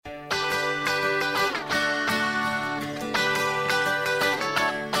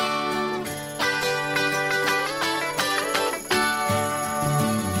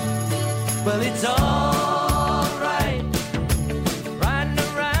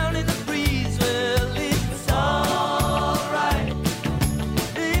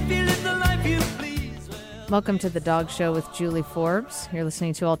Welcome to the Dog Show with Julie Forbes. You're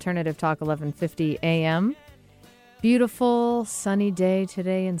listening to Alternative Talk 1150 AM. Beautiful sunny day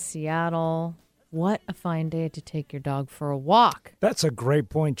today in Seattle. What a fine day to take your dog for a walk. That's a great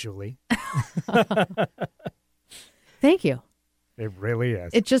point, Julie. Thank you. It really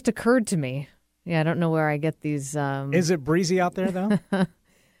is. It just occurred to me. Yeah, I don't know where I get these. Is it breezy out there, though?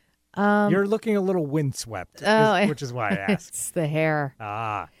 You're looking a little windswept, which is why I asked. It's the hair.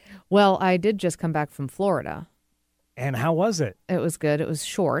 Ah. Well, I did just come back from Florida. And how was it? It was good. It was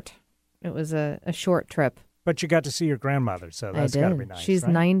short. It was a short trip. But you got to see your grandmother, so that's got to be nice. She's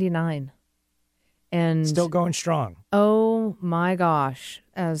right? 99. And still going strong. Oh, my gosh.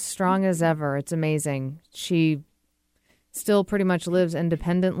 As strong as ever. It's amazing. She still pretty much lives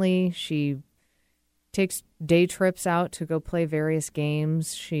independently. She takes day trips out to go play various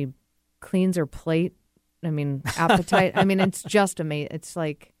games. She cleans her plate. Appetite. It's just amazing. It's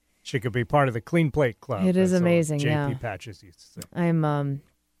like... She could be part of the Clean Plate Club. It is amazing, JP Patches used to say. I'm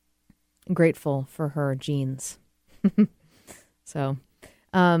grateful for her genes. So,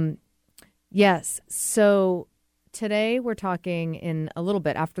 yes. So today we're talking in a little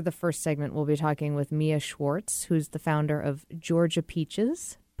bit. After the first segment, we'll be talking with Mia Swartz, who's the founder of Georgia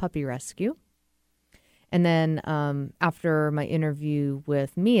Peaches Puppy Rescue. And then after my interview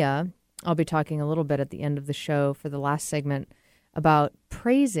with Mia, I'll be talking a little bit at the end of the show for the last segment about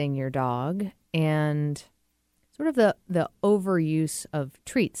praising your dog and sort of the overuse of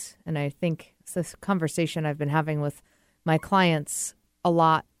treats. And I think it's this conversation I've been having with my clients a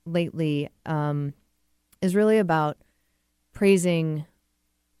lot lately is really about praising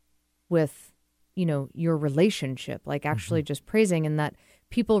with, your relationship, like actually just praising, and that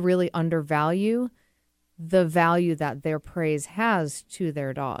people really undervalue the value that their praise has to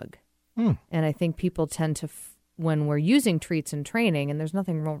their dog. And I think people tend to, when we're using treats in training, and there's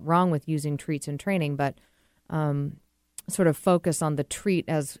nothing wrong with using treats in training, but sort of focus on the treat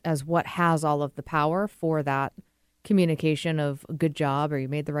as what has all of the power for that communication of good job, or you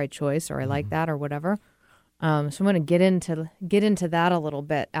made the right choice, or I like that, or whatever. So I'm going to get into that a little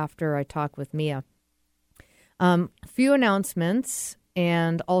bit after I talk with Mia. A few announcements,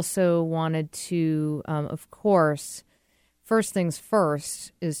 and also wanted to, of course, first things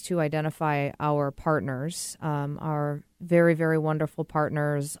first is to identify our partners, our very, very wonderful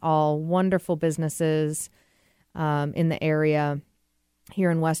partners, all wonderful businesses in the area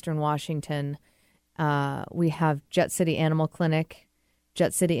here in Western Washington. We have Jet City Animal Clinic.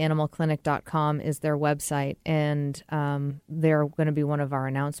 JetCityAnimalClinic.com is their website, and they're going to be one of our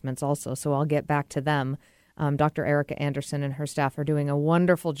announcements also, so I'll get back to them. Dr. Erica Anderson and her staff are doing a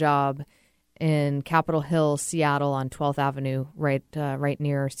wonderful job in Capitol Hill, Seattle, on 12th Avenue, right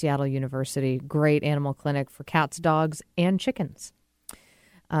near Seattle University. Great animal clinic for cats, dogs, and chickens.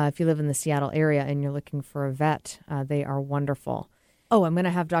 If you live in the Seattle area and you're looking for a vet, they are wonderful. Oh, I'm going to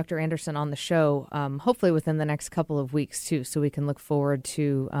have Dr. Anderson on the show, hopefully within the next couple of weeks, too, so we can look forward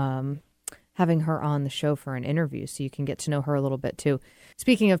to having her on the show for an interview so you can get to know her a little bit, too.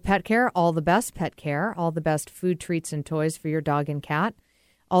 Speaking of pet care, all the best pet care, all the best food, treats, and toys for your dog and cat.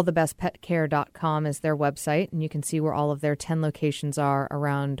 Allthebestpetcare.com is their website, and you can see where all of their 10 locations are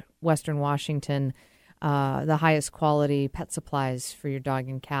around Western Washington. The highest quality pet supplies for your dog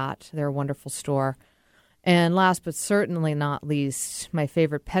and cat. They're a wonderful store. And last but certainly not least, my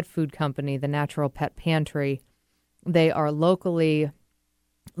favorite pet food company, the Natural Pet Pantry. They are locally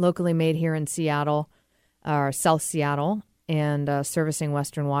made here in Seattle, or South Seattle, and servicing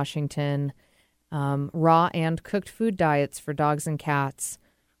Western Washington. Raw and cooked food diets for dogs and cats.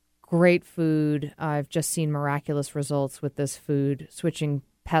 Great food. I've just seen miraculous results with this food, switching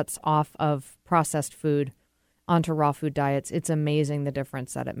pets off of processed food onto raw food diets. It's amazing the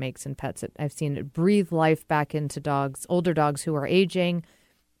difference that it makes in pets. I've seen it breathe life back into dogs, older dogs who are aging,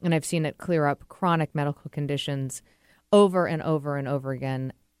 and I've seen it clear up chronic medical conditions over and over and over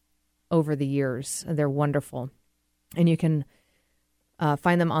again over the years. They're wonderful. And you can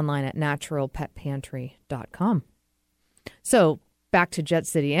find them online at naturalpetpantry.com. So back to Jet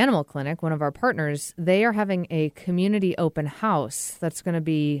City Animal Clinic, one of our partners, they are having a community open house. That's going to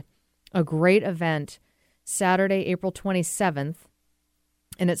be a great event Saturday, April 27th,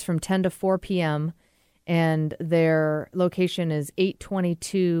 and it's from 10 to 4 p.m., and their location is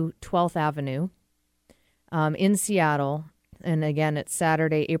 822 12th Avenue in Seattle. And again, it's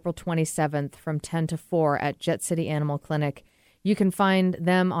Saturday, April 27th from 10 to 4 at Jet City Animal Clinic. You can find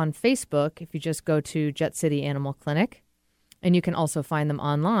them on Facebook if you just go to Jet City Animal Clinic. And you can also find them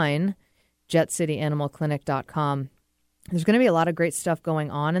online, jetcityanimalclinic.com. There's going to be a lot of great stuff going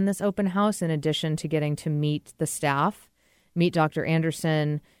on in this open house, in addition to getting to meet the staff, meet Dr.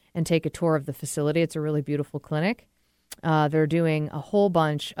 Anderson, and take a tour of the facility. It's a really beautiful clinic. They're doing a whole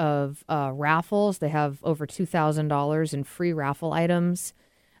bunch of raffles. They have over $2,000 in free raffle items.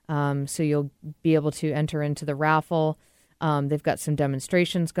 So you'll be able to enter into the raffle. They've got some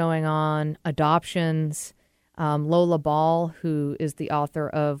demonstrations going on, adoptions. Lola Ball, who is the author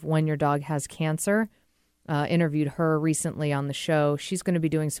of When Your Dog Has Cancer, interviewed her recently on the show. She's going to be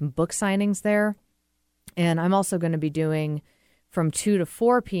doing some book signings there. And I'm also going to be doing, from 2 to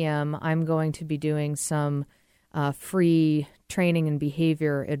 4 p.m., I'm going to be doing some free training and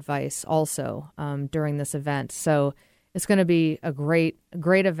behavior advice also during this event. So it's going to be a great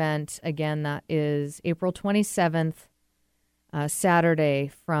event. Again, that is April 27th, Saturday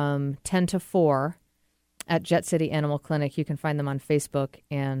from 10 to 4 at Jet City Animal Clinic. You can find them on Facebook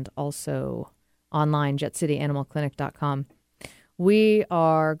and also online, jetcityanimalclinic.com. We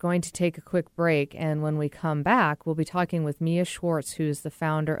are going to take a quick break, and when we come back, we'll be talking with Mia Swartz, who's the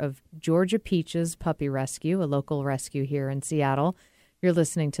founder of Georgia Peaches Puppy Rescue, a local rescue here in Seattle. You're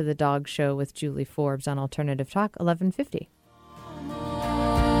listening to The Dog Show with Julie Forbes on Alternative Talk, 1150.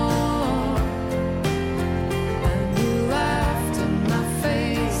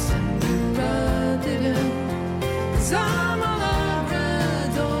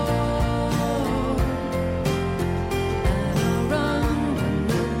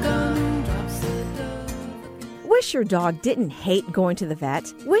 Wish your dog didn't hate going to the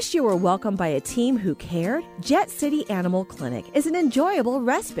vet? Wish you were welcomed by a team who cared? Jet City Animal Clinic is an enjoyable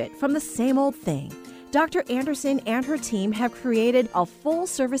respite from the same old thing. Dr. Anderson and her team have created a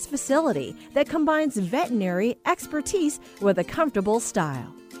full-service facility that combines veterinary expertise with a comfortable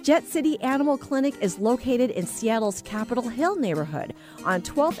style. Jet City Animal Clinic is located in Seattle's Capitol Hill neighborhood on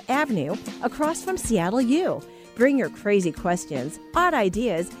 12th Avenue across from Seattle U. Bring your crazy questions, odd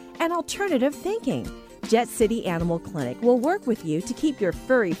ideas, and alternative thinking. Jet City Animal Clinic will work with you to keep your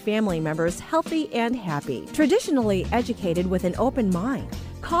furry family members healthy and happy. Traditionally educated with an open mind,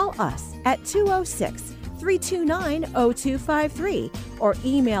 call us at 206-329-0253 or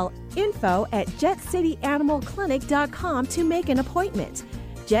email info@jetcityanimalclinic.com to make an appointment.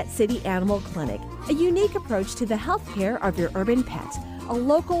 Jet City Animal Clinic, a unique approach to the health care of your urban pet, a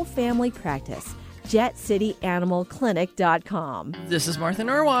local family practice. JetCityAnimalClinic.com. This is Martha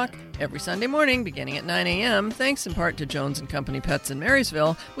Norwalk. Every Sunday morning, beginning at 9 a.m., thanks in part to Jones & Company Pets in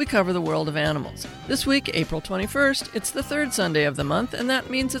Marysville, we cover the world of animals. This week, April 21st, it's the third Sunday of the month, and that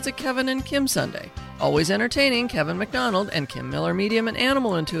means it's a Kevin and Kim Sunday. Always entertaining, Kevin McDonald and Kim Miller, medium and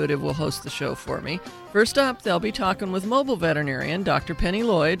animal intuitive, will host the show for me. First up, they'll be talking with mobile veterinarian Dr. Penny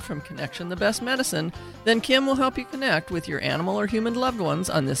Lloyd from Connection the Best Medicine. Then Kim will help you connect with your animal or human loved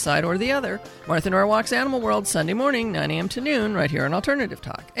ones on this side or the other. Martha Norwalk's Animal World, Sunday morning, 9 a.m. to noon, right here on Alternative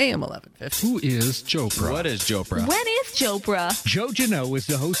Talk, AM 1150. Who is Jopra? What is Jopra? When is Jopra? Joe Janot is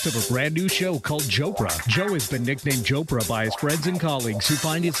the host of a brand new show called Jopra. Joe has been nicknamed Jopra by his friends and colleagues who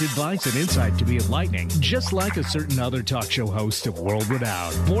find his advice and insight to be enlightening, just like a certain other talk show host of world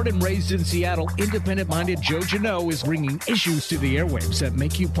renown. Born and raised in Seattle, independent-minded Joe Janot is bringing issues to the airwaves that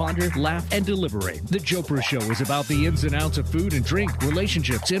make you ponder, laugh, and deliberate. The Jopra Show is about the ins and outs of food and drink,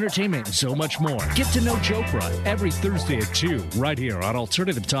 relationships, entertainment, and so much more. Get to know Jopra every Thursday at 2, right here on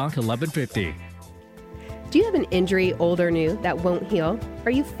Alternative Talk 1150. Do you have an injury, old or new, that won't heal?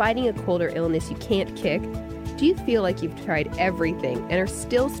 Are you fighting a cold or illness you can't kick? Do you feel like you've tried everything and are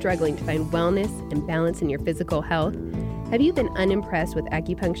still struggling to find wellness and balance in your physical health? Have you been unimpressed with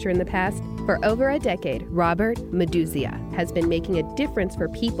acupuncture in the past? For over a decade, Robert Meduzia has been making a difference for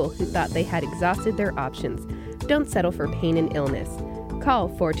people who thought they had exhausted their options. Don't settle for pain and illness. Call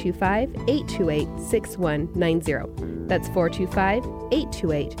 425-828-6190. That's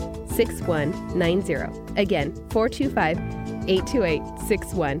 425-828-6190. Again,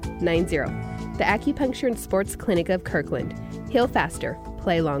 425-828-6190. The Acupuncture and Sports Clinic of Kirkland. Heal faster,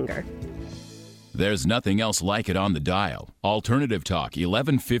 play longer. There's nothing else like it on the dial. Alternative Talk,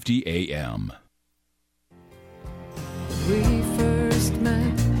 1150 AM. We first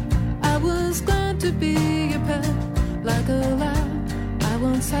met, I was glad to be your pet. Like a lab, I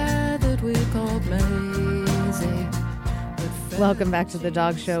once had that we called Maisie. Welcome back to The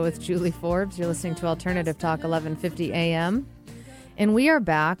Dog Show with Julie Forbes. You're listening to Alternative Talk, 1150 AM. And we are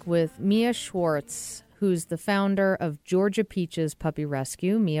back with Mia Swartz, who's the founder of Georgia Peaches Puppy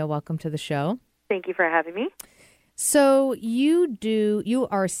Rescue. Mia, welcome to the show. Thank you for having me. So you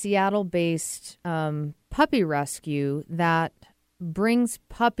are a Seattle-based puppy rescue that brings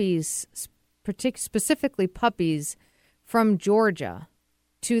puppies, specifically puppies from Georgia,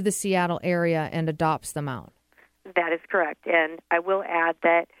 to the Seattle area and adopts them out. That is correct. And I will add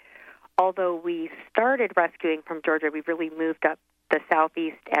that although we started rescuing from Georgia, we've really moved up the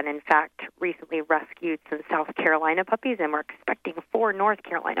Southeast and, in fact, recently rescued some South Carolina puppies, and we're expecting 4 North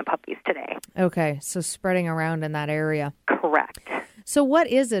Carolina puppies today. Okay, so spreading around in that area. Correct. So what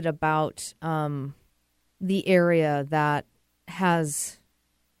is it about the area that has,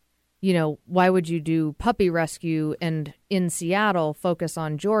 why would you do puppy rescue and in Seattle focus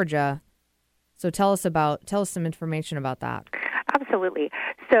on Georgia? So tell us some information about that. Absolutely.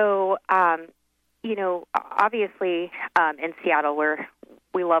 So, obviously in Seattle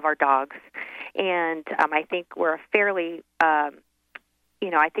we love our dogs, and I think we're fairly,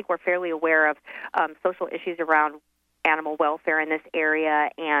 aware of social issues around animal welfare in this area,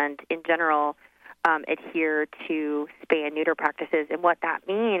 and in general adhere to spay and neuter practices. And what that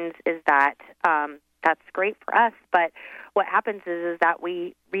means is that that's great for us, but what happens is that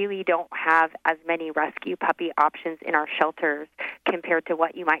we really don't have as many rescue puppy options in our shelters compared to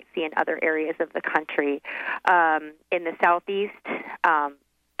what you might see in other areas of the country. In the Southeast,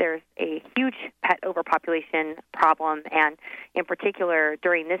 there's a huge pet overpopulation problem, and in particular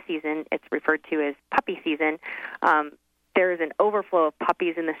during this season, it's referred to as puppy season. There's an overflow of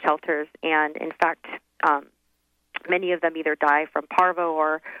puppies in the shelters, and in fact, many of them either die from parvo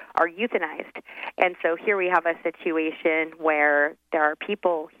or are euthanized. And so here we have a situation where there are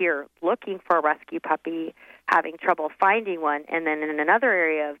people here looking for a rescue puppy, having trouble finding one, and then in another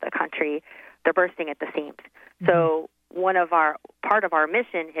area of the country, they're bursting at the seams. Mm-hmm. So part of our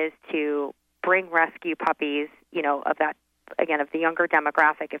mission is to bring rescue puppies, of that, again, of the younger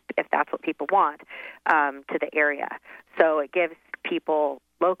demographic, if that's what people want, to the area. So it gives people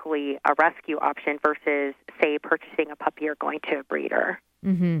locally a rescue option versus, say, purchasing a puppy or going to a breeder.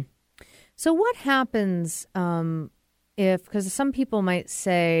 Mm-hmm. So what happens because some people might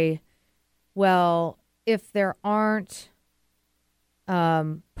say, well, if there aren't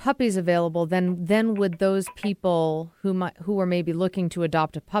puppies available, then would those people who are maybe looking to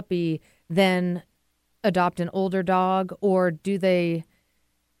adopt a puppy then adopt an older dog, or do they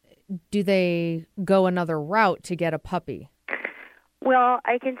go another route to get a puppy? Well,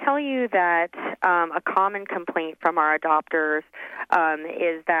 I can tell you that a common complaint from our adopters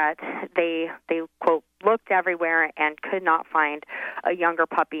is that they quote, looked everywhere and could not find a younger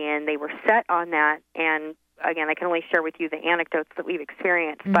puppy, and they were set on that. And again, I can only share with you the anecdotes that we've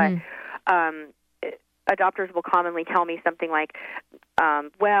experienced, mm-hmm. but adopters will commonly tell me something like,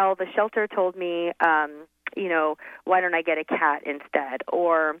 well, the shelter told me, why don't I get a cat instead?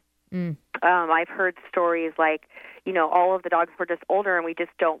 Or I've heard stories like, all of the dogs were just older and we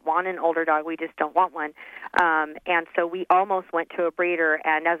just don't want an older dog. We just don't want one. And so we almost went to a breeder,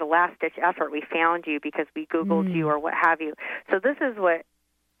 and as a last-ditch effort, we found you because we Googled you or what have you. So this is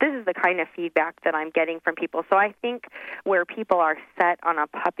the kind of feedback that I'm getting from people. So I think where people are set on a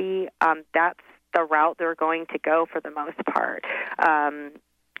puppy, that's the route they're going to go for the most part.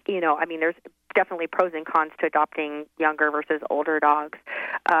 There's definitely pros and cons to adopting younger versus older dogs.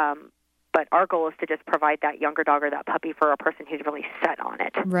 But our goal is to just provide that younger dog or that puppy for a person who's really set on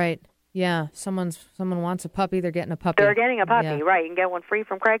it. Right. Yeah. Someone wants a puppy, they're getting a puppy. They're getting a puppy, yeah. Right. You can get one free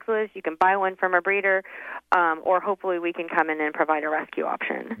from Craigslist. You can buy one from a breeder, or hopefully we can come in and provide a rescue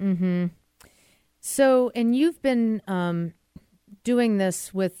option. Mm-hmm. So, and you've been doing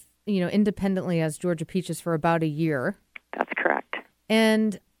this with, independently as Georgia Peaches for about a year. That's correct.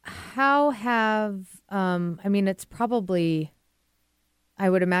 And how have, it's probably, I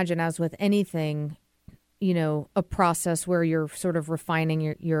would imagine, as with anything, a process where you're sort of refining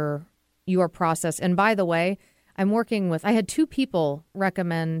your process. And by the way, I had 2 people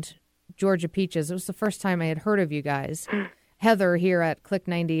recommend Georgia Peaches. It was the first time I had heard of you guys. Heather here at Click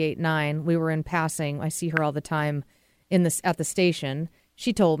 98.9, we were in passing. I see her all the time at the station.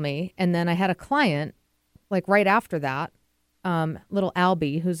 She told me. And then I had a client, like right after that, little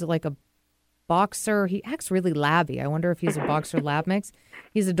Albie, who's like a boxer. He acts really labby. I wonder if he's a boxer lab mix.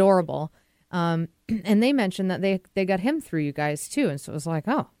 He's adorable. And they mentioned that they got him through you guys too. And so it was like,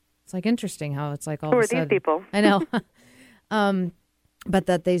 oh, it's like interesting how it's like all Who of a are sudden. These people? I know. But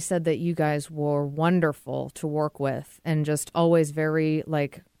that they said that you guys were wonderful to work with and just always very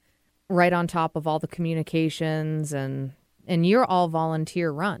like right on top of all the communications, and you're all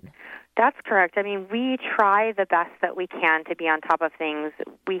volunteer run. That's correct. We try the best that we can to be on top of things.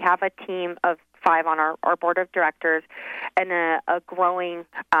 We have a team of 5 on our board of directors and a growing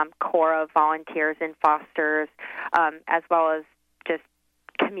core of volunteers and fosters, as well as just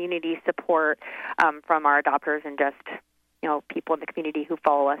community support from our adopters and just people in the community who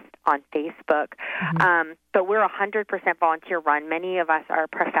follow us on Facebook. Mm-hmm. But we're 100% volunteer run. Many of us are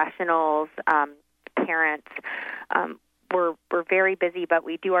professionals, parents. we're very busy, but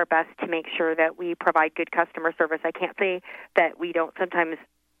we do our best to make sure that we provide good customer service. I can't say that we don't sometimes,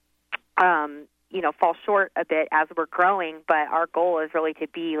 fall short a bit as we're growing, but our goal is really to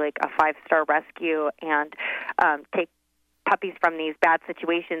be like a 5-star rescue and take puppies from these bad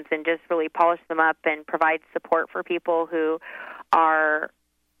situations and just really polish them up and provide support for people who are,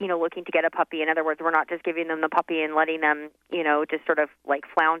 looking to get a puppy. In other words, we're not just giving them the puppy and letting them, just sort of like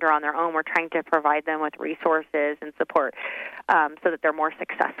flounder on their own. We're trying to provide them with resources and support so that they're more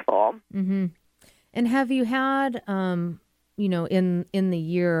successful. Mm-hmm. And have you had, in the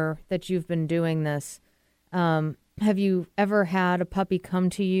year that you've been doing this, have you ever had a puppy come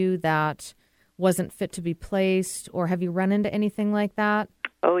to you that wasn't fit to be placed, or have you run into anything like that?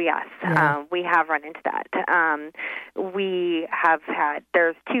 Oh, yes. Yeah. We have run into that. We have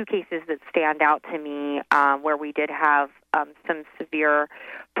there's 2 cases that stand out to me where we did have some severe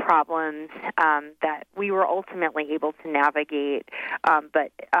problems that we were ultimately able to navigate.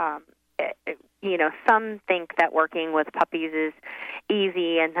 But some think that working with puppies is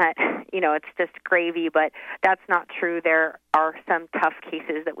easy and that, it's just gravy, but that's not true. There are some tough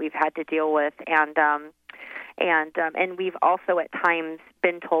cases that we've had to deal with, and we've also at times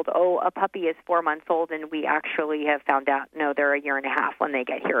been told, a puppy is 4 months old, and we actually have found out, no, they're a year and a half when they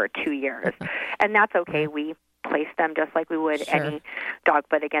get here, or 2 years. And that's okay. We place them just like we would any dog,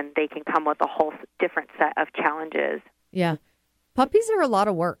 but again, they can come with a whole different set of challenges. Yeah. Puppies are a lot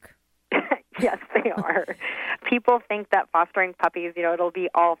of work. Yes, they are. People think that fostering puppies, it'll be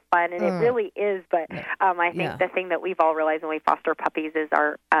all fun, and it really is. But I think the thing that we've all realized when we foster puppies is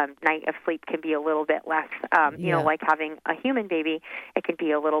our night of sleep can be a little bit less, like having a human baby. It can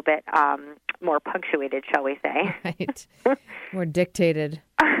be a little bit more punctuated, shall we say. Right. More dictated.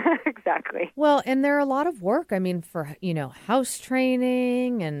 Exactly. Well, and they're a lot of work. I mean, for, house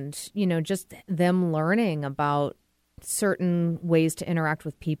training and, just them learning about certain ways to interact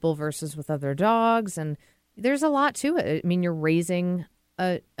with people versus with other dogs. And there's a lot to it. I mean, you're raising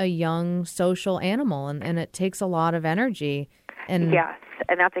a young social animal, and it takes a lot of energy. And yes,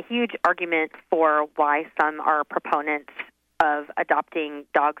 and that's a huge argument for why some are proponents of adopting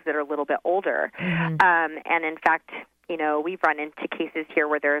dogs that are a little bit older. Mm-hmm. And in fact, we've run into cases here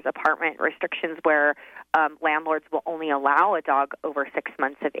where there's apartment restrictions where landlords will only allow a dog over 6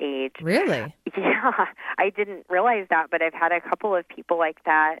 months of age. Really? Yeah, I didn't realize that, but I've had a couple of people like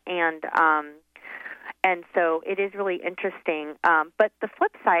that, and so it is really interesting. But the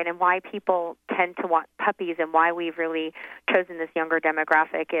flip side, and why people tend to want puppies, and why we've really chosen this younger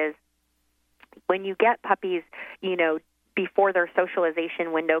demographic, is when you get puppies, before their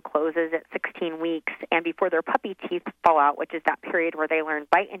socialization window closes at 16 weeks and before their puppy teeth fall out, which is that period where they learn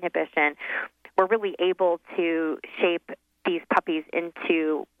bite inhibition, we're really able to shape these puppies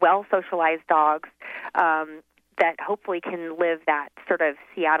into well-socialized dogs that hopefully can live that sort of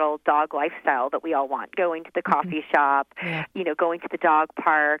Seattle dog lifestyle that we all want, going to the coffee shop, going to the dog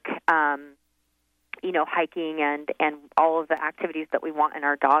park, hiking and all of the activities that we want in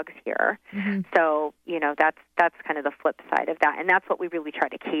our dogs here. Mm-hmm. So, that's kind of the flip side of that. And that's what we really try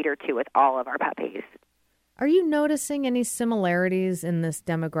to cater to with all of our puppies. Are you noticing any similarities in this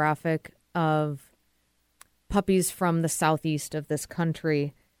demographic of puppies from the southeast of this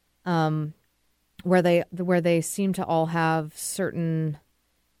country, where they seem to all have certain,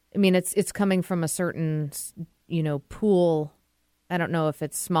 I mean, it's coming from a certain, pool. I don't know if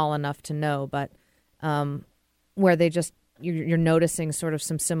it's small enough to know, but where they just, you're noticing sort of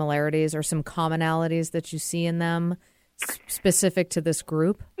some similarities or some commonalities that you see in them specific to this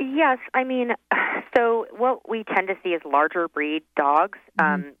group? Yes. I mean, so what we tend to see is larger breed dogs,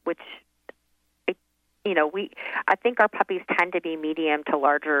 which, I think our puppies tend to be medium to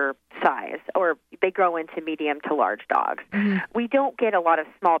larger size, or they grow into medium to large dogs. Mm-hmm. We don't get a lot of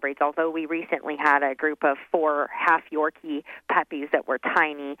small breeds, although we recently had a group of 4 half Yorkie puppies that were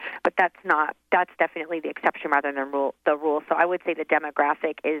tiny, but that's definitely the exception rather than the rule. So I would say the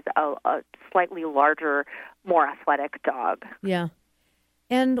demographic is a slightly larger, more athletic dog. Yeah.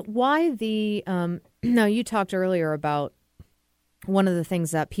 And why now you talked earlier about one of the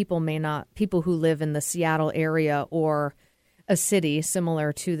things that people who live in the Seattle area or a city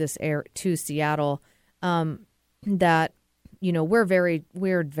similar to to Seattle, that, we're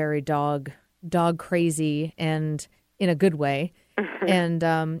very dog crazy, and in a good way,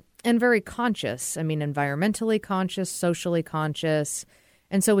 and very conscious. I mean, environmentally conscious, socially conscious.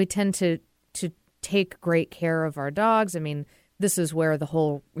 And so we tend to take great care of our dogs. I mean, this is where the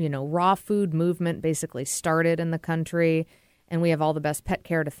whole, raw food movement basically started in the country. And we have all the best pet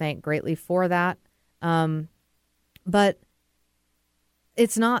care to thank greatly for that. But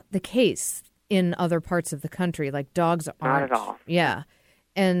it's not the case in other parts of the country. Like dogs aren't. Not at all. Yeah.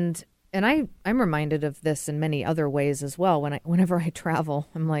 And I'm reminded of this in many other ways as well. Whenever I travel,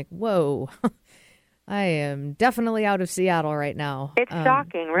 I'm like, whoa, I am definitely out of Seattle right now. It's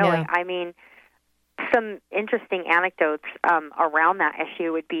shocking, really. Yeah. I mean, some interesting anecdotes around that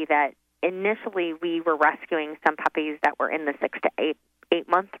issue would be that initially we were rescuing some puppies that were in the 6 to 8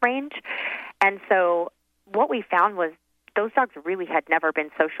 month range. And so what we found was those dogs really had never been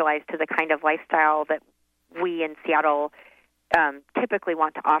socialized to the kind of lifestyle that we in Seattle typically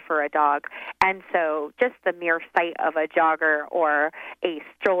want to offer a dog. And so just the mere sight of a jogger or a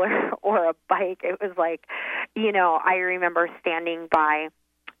stroller or a bike, it was like, I remember standing by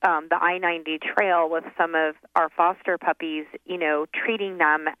the I-90 trail with some of our foster puppies, treating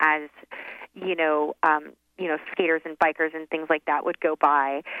them as, skaters and bikers and things like that would go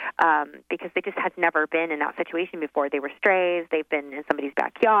by because they just had never been in that situation before. They were strays. They've been in somebody's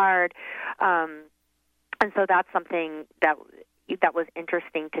backyard. And so that's something that was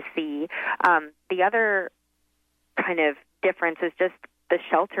interesting to see. The other kind of difference is just the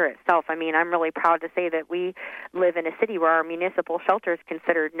shelter itself. I mean, I'm really proud to say that we live in a city where our municipal shelter is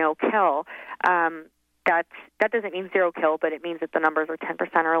considered no kill. That doesn't mean zero kill, but it means that the numbers are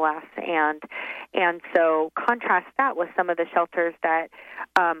 10% or less. And so contrast that with some of the shelters that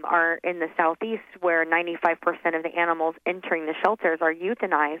are in the southeast where 95% of the animals entering the shelters are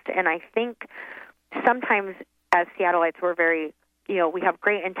euthanized. And I think sometimes as Seattleites, we're very, we have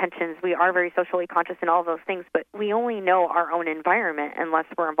great intentions. We are very socially conscious and all those things, but we only know our own environment unless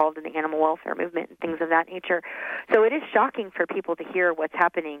we're involved in the animal welfare movement and things of that nature. So it is shocking for people to hear what's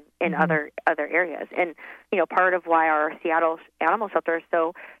happening in other areas. And, part of why our Seattle animal shelter is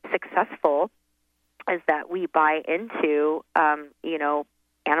so successful is that we buy into,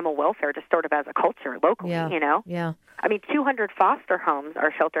 animal welfare just sort of as a culture locally, Yeah. I mean, 200 foster homes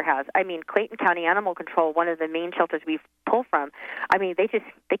our shelter has. I mean, Clayton County Animal Control, one of the main shelters we pull from, I mean, they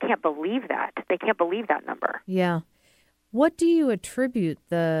can't believe that. They can't believe that number. Yeah. What do you attribute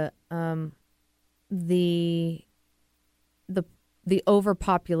the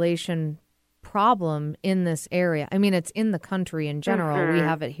overpopulation problem in this area? I mean, it's in the country in general. Mm-hmm. We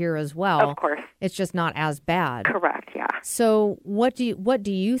have it here as well. Of course. It's just not as bad. Correct, yeah. So what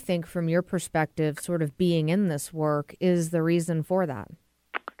do you think from your perspective, sort of being in this work, is the reason for that?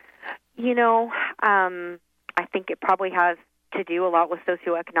 I think it probably has to do a lot with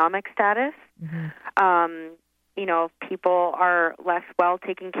socioeconomic status. Mm-hmm. If people are less well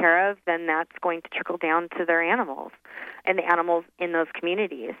taken care of, then that's going to trickle down to their animals and the animals in those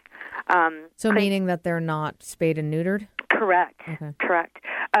communities. Meaning that they're not spayed and neutered? Correct. Okay. Correct.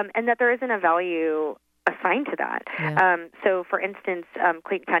 And that there isn't a value assigned to that. Yeah. So, for instance,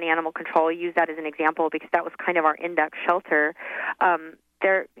 Clayton County Animal Control used that as an example because that was kind of our index shelter.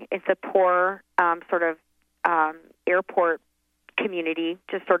 It's a poor sort of airport community,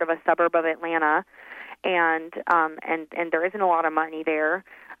 just sort of a suburb of Atlanta, and there isn't a lot of money there.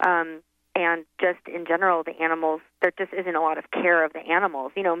 And just in general, the animals, there just isn't a lot of care of the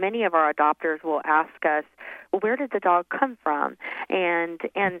animals. Many of our adopters will ask us, well, where did the dog come from? And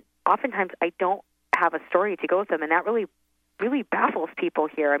oftentimes I don't have a story to go with them, and that really baffles people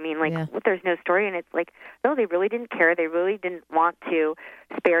here. I mean, there's no story, and it's like, no, they really didn't care. They really didn't want to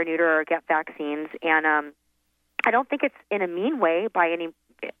spay or neuter or get vaccines, and I don't think it's in a mean way by any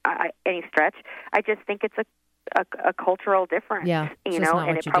stretch. I just think it's a cultural difference, and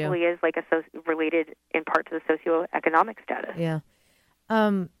it probably is like related in part to the socioeconomic status. Yeah.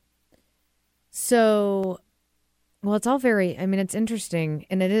 Well, it's all very, I mean, it's interesting,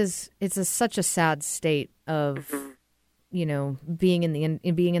 and it's such a sad state of, being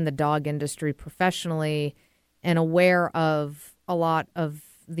in the dog industry professionally and aware of a lot of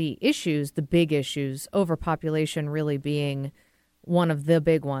the issues, the big issues, overpopulation really being one of the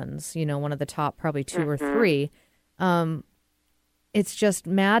big ones, one of the top probably two or three. It's just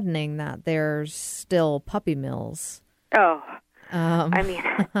maddening that there's still puppy mills. Oh, I mean,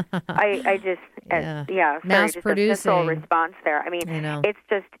 I just, mass just producing. A visceral response there. I mean, it's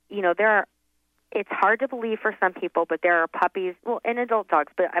just, it's hard to believe for some people, but there are puppies, and adult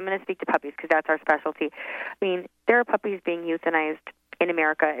dogs, but I'm going to speak to puppies because that's our specialty. I mean, there are puppies being euthanized in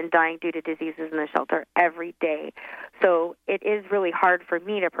America and dying due to diseases in the shelter every day. So it is really hard for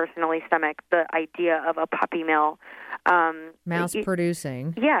me to personally stomach the idea of a puppy mill. Mass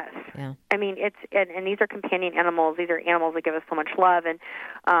producing. Yes. Yeah. I mean, it's and these are companion animals. These are animals that give us so much love and,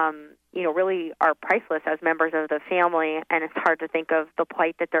 really are priceless as members of the family. And it's hard to think of the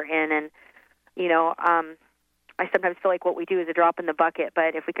plight that they're in. And, I sometimes feel like what we do is a drop in the bucket.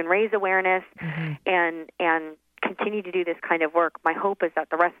 But if we can raise awareness and continue to do this kind of work, my hope is that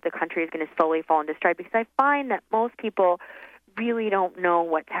the rest of the country is going to slowly fall into stride, because I find that most people really don't know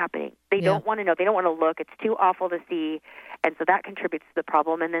what's happening. They don't want to know. They don't want to look. It's too awful to see. And so that contributes to the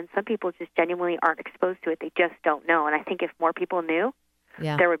problem. And then some people just genuinely aren't exposed to it. They just don't know. And I think if more people knew,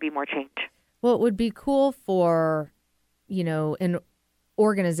 there would be more change. Well, it would be cool for, an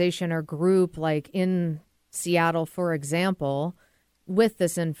organization or group like in Seattle, for example, with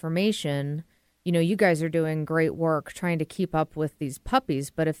this information. You guys are doing great work trying to keep up with these puppies.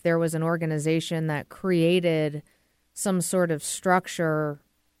 But if there was an organization that created some sort of structure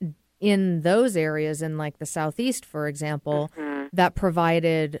in those areas, in like the Southeast, for example, that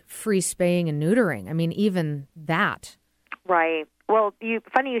provided free spaying and neutering. I mean, even that. Right. Well,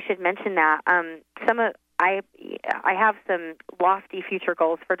 funny you should mention that. I have some lofty future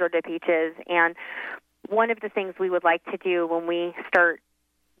goals for Georgia Peaches, and one of the things we would like to do when we start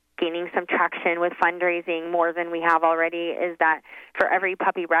gaining some traction with fundraising more than we have already is that for every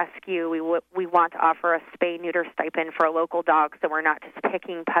puppy rescue, we want to offer a spay-neuter stipend for a local dog, so we're not just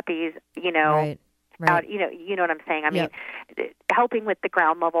picking puppies, Right. out. You know what I'm saying? I mean, helping with the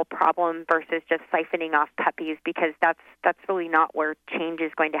ground level problem versus just siphoning off puppies, because that's really not where change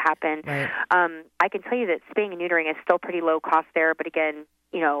is going to happen. Right. I can tell you that spaying and neutering is still pretty low cost there, but again,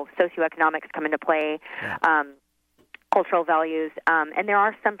 socioeconomics come into play. Cultural values, and there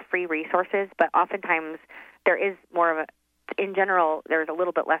are some free resources, but oftentimes there is more of a, in general, there's a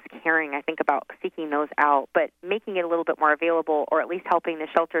little bit less caring, I think, about seeking those out, but making it a little bit more available, or at least helping the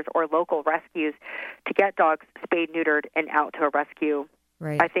shelters or local rescues to get dogs spayed, neutered, and out to a rescue,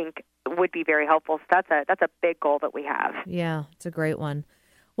 I think would be very helpful. So that's a big goal that we have. Yeah, it's a great one.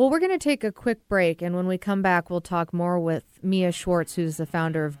 Well, we're going to take a quick break, and when we come back, we'll talk more with Mia Swartz, who's the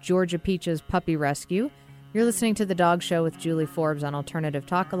founder of Georgia Peaches Puppy Rescue. You're listening to The Dog Show with Julie Forbes on Alternative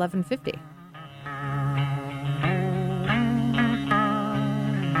Talk 1150.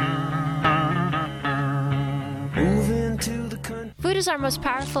 Food is our most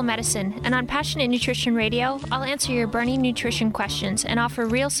powerful medicine, and on Passionate Nutrition Radio, I'll answer your burning nutrition questions and offer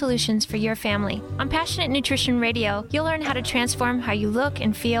real solutions for your family. On Passionate Nutrition Radio, you'll learn how to transform how you look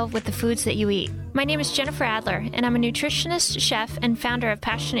and feel with the foods that you eat. My name is Jennifer Adler, and I'm a nutritionist, chef, and founder of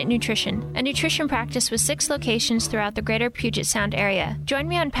Passionate Nutrition, a nutrition practice with 6 locations throughout the greater Puget Sound area. Join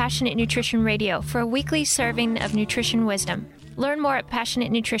me on Passionate Nutrition Radio for a weekly serving of nutrition wisdom. Learn more at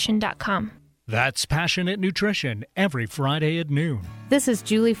PassionateNutrition.com. That's Passionate Nutrition every Friday at noon. This is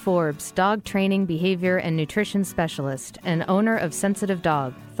Julie Forbes, dog training, behavior, and nutrition specialist and owner of Sensitive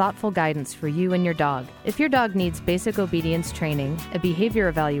Dog, thoughtful guidance for you and your dog. If your dog needs basic obedience training, a behavior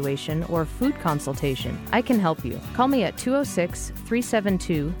evaluation, or food consultation, I can help you. Call me at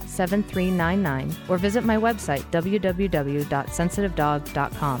 206-372-7399 or visit my website,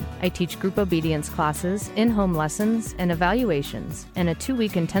 www.sensitivedog.com. I teach group obedience classes, in-home lessons, and evaluations, and a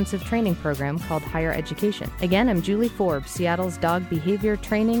 2-week intensive training program called Higher Education. Again, I'm Julie Forbes, Seattle's dog behavior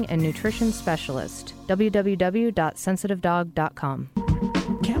training and nutrition specialist. www.sensitivedog.com.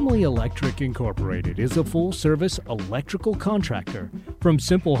 Camley Electric Incorporated is a full-service electrical contractor. From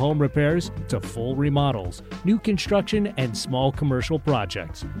simple home repairs to full remodels, new construction, and small commercial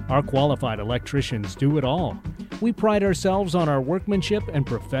projects, our qualified electricians do it all. We pride ourselves on our workmanship and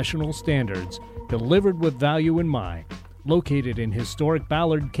professional standards, delivered with value in mind. Located in historic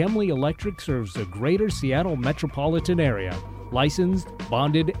Ballard, Camley Electric serves the greater Seattle metropolitan area, licensed,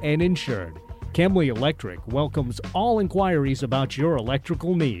 bonded, and insured. Camley Electric welcomes all inquiries about your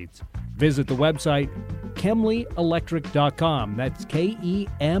electrical needs. Visit the website KemleyElectric.com. That's KEMLY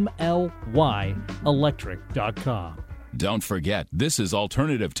electric.com. Don't forget, this is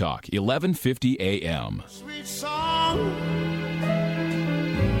Alternative Talk, 1150 AM. Sweet song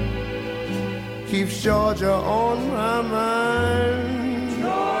keeps Georgia on my mind.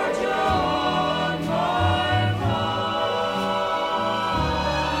 Georgia on my mind.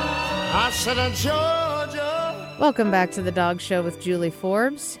 I said, Georgia. Welcome back to The Dog Show with Julie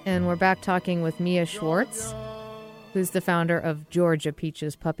Forbes, and we're back talking with Mia Swartz, who's the founder of Georgia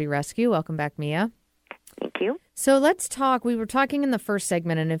Peaches Puppy Rescue. Welcome back, Mia. Thank you. So let's talk. We were talking in the first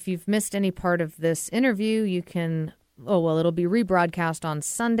segment, and if you've missed any part of this interview, you can, it'll be rebroadcast on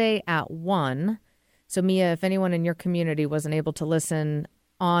Sunday at 1. So, Mia, if anyone in your community wasn't able to listen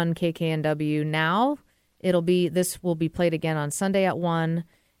on KKNW now, this will be played again on Sunday at 1,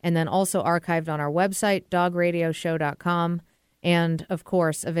 and then also archived on our website, dogradioshow.com, and, of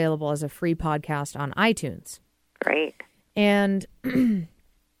course, available as a free podcast on iTunes. Great. And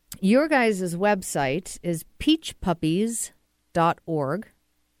your guys' website is peachpuppies.org,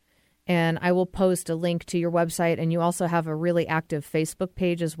 and I will post a link to your website, and you also have a really active Facebook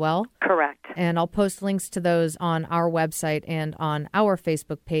page as well. Correct. And I'll post links to those on our website and on our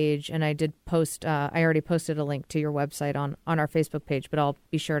Facebook page. And I did post, I already posted a link to your website on our Facebook page, but I'll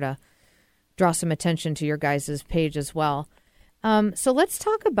be sure to draw some attention to your guys' page as well. So let's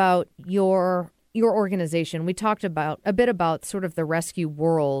talk about your organization. We talked a bit about sort of the rescue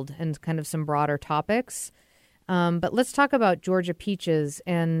world and kind of some broader topics. But let's talk about Georgia Peaches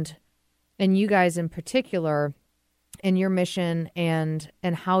and you guys in particular, and your mission and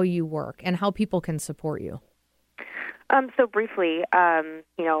how you work and how people can support you. So briefly,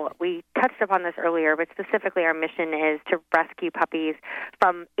 we touched upon this earlier, but specifically our mission is to rescue puppies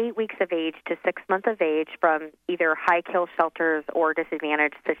from 8 weeks of age to 6 months of age from either high-kill shelters or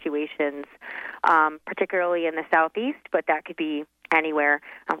disadvantaged situations, particularly in the Southeast, but that could be anywhere.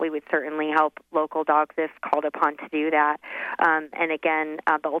 We would certainly help local dogs if called upon to do that. And again,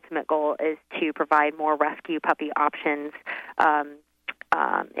 the ultimate goal is to provide more rescue puppy options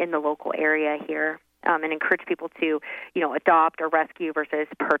in the local area here. And encourage people to, adopt or rescue versus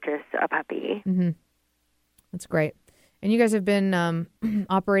purchase a puppy. Mm-hmm. That's great. And you guys have been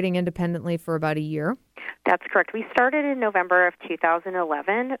operating independently for about a year. That's correct. We started in November of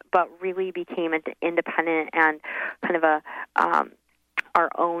 2011, but really became independent and kind of our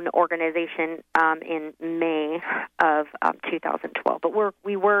own organization in May of 2012. But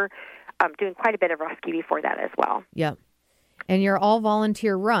we were doing quite a bit of rescue before that as well. Yep. And you're all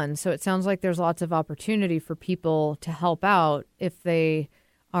volunteer run, so it sounds like there's lots of opportunity for people to help out if they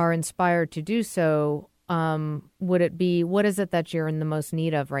are inspired to do so. What is it that you're in the most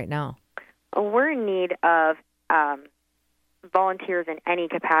need of right now? We're in need of volunteers in any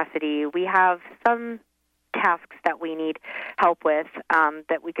capacity. We have some tasks that we need help with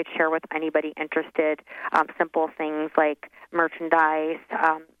that we could share with anybody interested. Simple things like merchandise,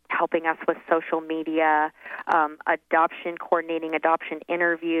 helping us with social media, coordinating adoption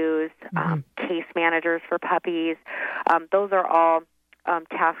interviews, case managers for puppies. Those are all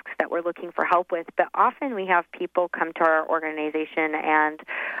tasks that we're looking for help with. But often we have people come to our organization and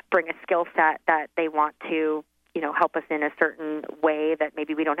bring a skill set that they want to, help us in a certain way that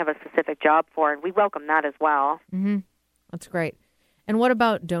maybe we don't have a specific job for, and we welcome that as well. Mm-hmm. That's great. And what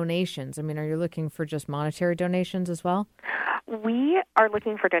about donations? I mean, are you looking for just monetary donations as well? We are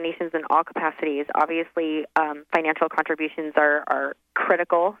looking for donations in all capacities. Obviously, financial contributions are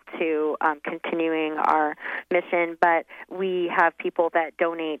critical to continuing our mission, but we have people that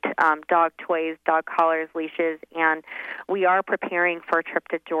donate dog toys, dog collars, leashes, and we are preparing for a trip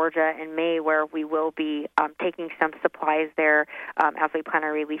to Georgia in May where we will be taking some supplies there as we plan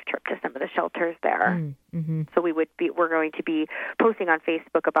our relief trip to some of the shelters there. Mm-hmm. So we're going to be posting on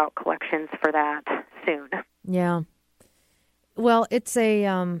Facebook about collections for that soon. Yeah. Well, it's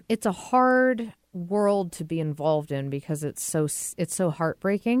a hard world to be involved in because it's so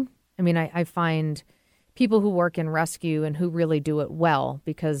heartbreaking. I mean, I find people who work in rescue and who really do it well,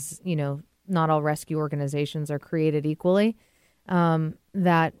 because not all rescue organizations are created equally.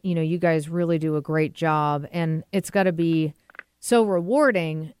 That you guys really do a great job, and it's got to be so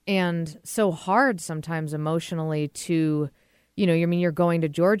rewarding and so hard sometimes emotionally to, you're going to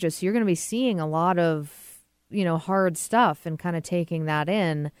Georgia, so you're going to be seeing a lot of hard stuff and kind of taking that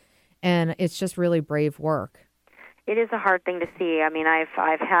in. And it's just really brave work. It is a hard thing to see. I mean,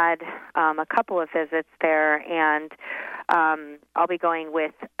 I've had a couple of visits there, and I'll be going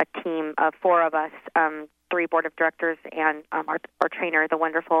with a team of 4 of us, 3 board of directors, and our trainer, the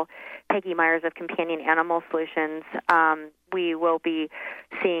wonderful Peggy Myers of Companion Animal Solutions. We will be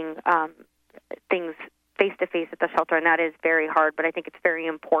seeing things face-to-face at the shelter, and that is very hard, but I think it's very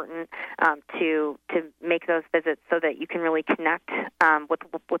important to make those visits so that you can really connect with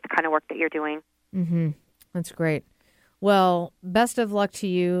the kind of work that you're doing. Mm-hmm. That's great. Well, best of luck to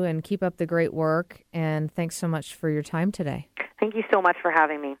you, and keep up the great work, and thanks so much for your time today. Thank you so much for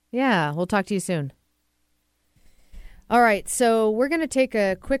having me. Yeah, we'll talk to you soon. All right, so we're going to take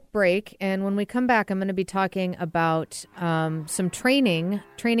a quick break, and when we come back, I'm going to be talking about some training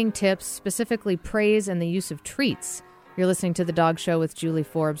tips, specifically praise and the use of treats. You're listening to The Dog Show with Julie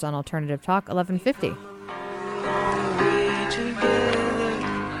Forbes on Alternative Talk, 1150.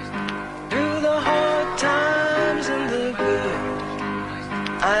 Through the hard times and the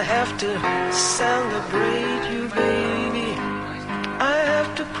good, I have to celebrate you, baby. I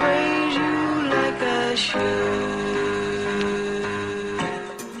have to praise you like I should.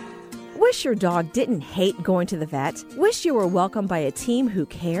 Wish your dog didn't hate going to the vet? Wish you were welcomed by a team who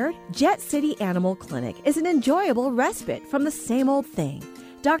cared? Jet City Animal Clinic is an enjoyable respite from the same old thing.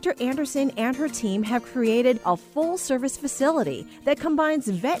 Dr. Anderson and her team have created a full-service facility that combines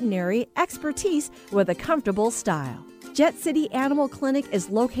veterinary expertise with a comfortable style. Jet City Animal Clinic is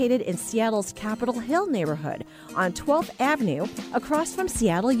located in Seattle's Capitol Hill neighborhood on 12th Avenue across from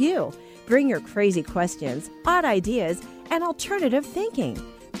Seattle U. Bring your crazy questions, odd ideas, and alternative thinking.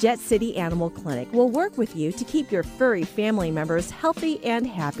 Jet City Animal Clinic will work with you to keep your furry family members healthy and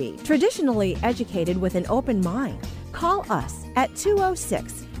happy, traditionally educated with an open mind. Call us at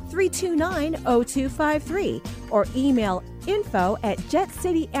 206-329-0253 or email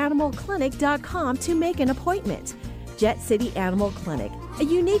info@jetcityanimalclinic.com to make an appointment. Jet City Animal Clinic, a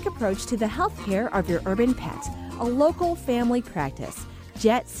unique approach to the health care of your urban pet, a local family practice.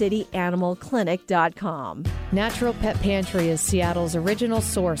 JetCityAnimalClinic.com. Natural Pet Pantry is Seattle's original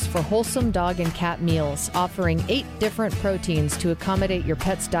source for wholesome dog and cat meals, offering 8 different proteins to accommodate your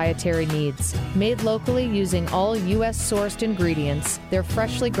pet's dietary needs. Made locally using all U.S.-sourced ingredients, their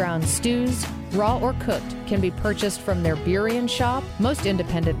freshly ground stews, raw or cooked, can be purchased from their Burien shop, most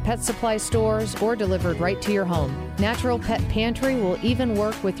independent pet supply stores, or delivered right to your home. Natural Pet Pantry will even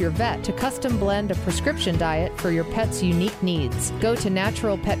work with your vet to custom blend a prescription diet for your pet's unique needs. Go to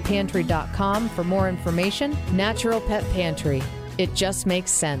naturalpetpantry.com for more information. Natural Pet Pantry. It just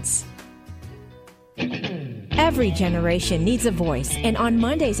makes sense. Every generation needs a voice, and on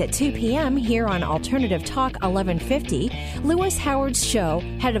Mondays at 2 p.m. here on Alternative Talk 1150, Lewis Howard's show,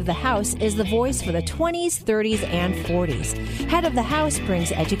 Head of the House, is the voice for the 20s, 30s, and 40s. Head of the House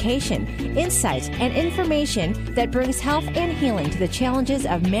brings education, insight, and information that brings health and healing to the challenges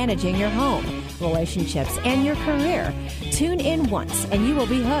of managing your home, relationships, and your career. Tune in once and you will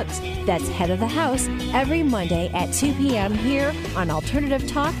be hooked. That's Head of the House every Monday at 2 p.m. here on Alternative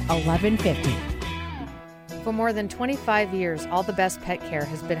Talk 1150. For more than 25 years, All the Best Pet Care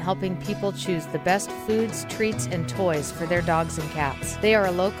has been helping people choose the best foods, treats, and toys for their dogs and cats. They are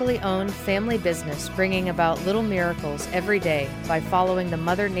a locally owned family business bringing about little miracles every day by following the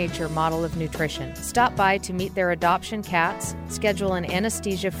Mother Nature model of nutrition. Stop by to meet their adoption cats, schedule an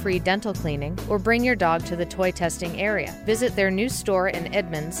anesthesia-free dental cleaning, or bring your dog to the toy testing area. Visit their new store in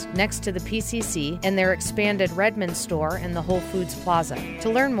Edmonds next to the PCC and their expanded Redmond store in the Whole Foods Plaza.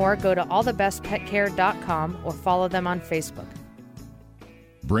 To learn more, go to allthebestpetcare.com or follow them on Facebook.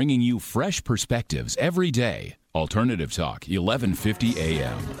 Bringing you fresh perspectives every day. Alternative Talk, 1150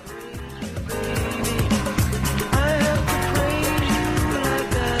 AM.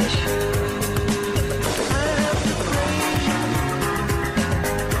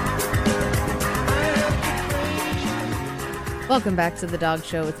 Welcome back to The Dog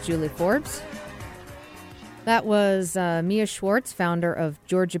Show with Julie Forbes. That was Mia Swartz, founder of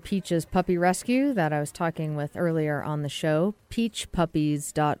Georgia Peach's Puppy Rescue that I was talking with earlier on the show.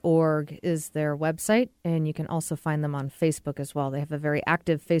 Peachpuppies.org is their website, and you can also find them on Facebook as well. They have a very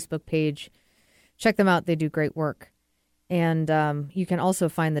active Facebook page. Check them out. They do great work. And you can also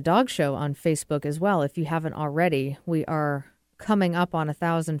find The Dog Show on Facebook as well if you haven't already. We are coming up on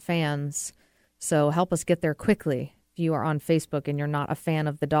 1,000 fans, so help us get there quickly. If you are on Facebook and you're not a fan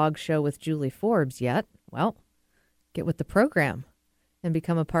of The Dog Show with Julie Forbes yet, well, get with the program and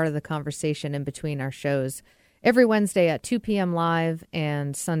become a part of the conversation in between our shows. Every Wednesday at 2 p.m. live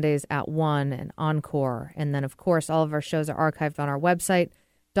and Sundays at 1 and encore. And then, of course, all of our shows are archived on our website,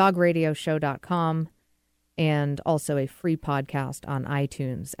 dogradioshow.com, and also a free podcast on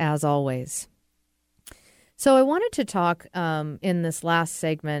iTunes, as always. So I wanted to talk in this last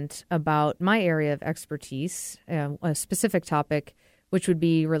segment about my area of expertise, a specific topic, which would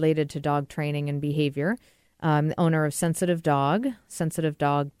be related to dog training and behavior. I'm the owner of Sensitive Dog.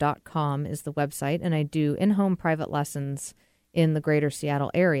 SensitiveDog.com is the website, and I do in-home private lessons in the greater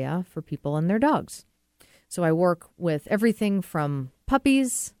Seattle area for people and their dogs. So I work with everything from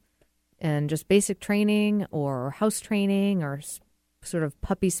puppies and just basic training or house training or sort of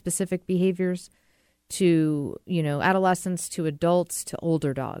puppy-specific behaviors to, adolescents, to adults, to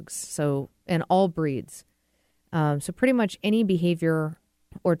older dogs. So, and all breeds. So pretty much any behavior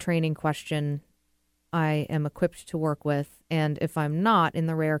or training question I am equipped to work with. And if I'm not, in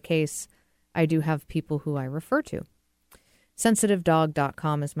the rare case, I do have people who I refer to.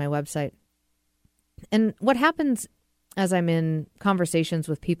 SensitiveDog.com is my website. And what happens as I'm in conversations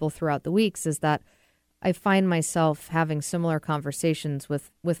with people throughout the weeks is that I find myself having similar conversations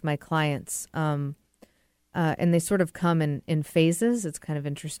with my clients. And they sort of come in phases. It's kind of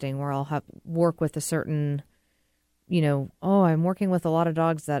interesting where I'll work with a certain, I'm working with a lot of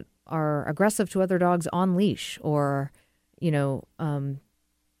dogs that are aggressive to other dogs on leash or,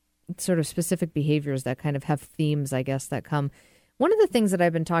 sort of specific behaviors that kind of have themes, I guess, that come. One of the things that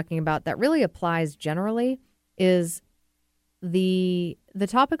I've been talking about that really applies generally is the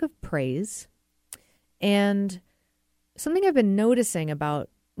topic of praise. And something I've been noticing about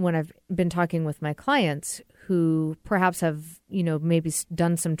when I've been talking with my clients who perhaps have, maybe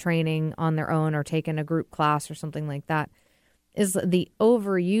done some training on their own or taken a group class or something like that, is the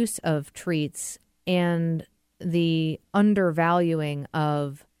overuse of treats and the undervaluing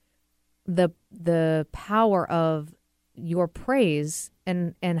of the power of your praise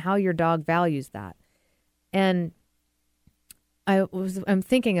and how your dog values that. And I'm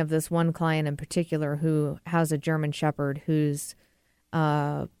thinking of this one client in particular who has a German Shepherd who's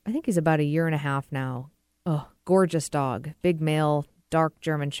I think he's about 1.5 years now. Oh, gorgeous dog, big male, dark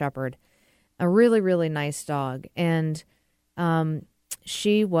German Shepherd, a really, really nice dog. And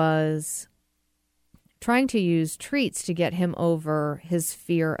she was trying to use treats to get him over his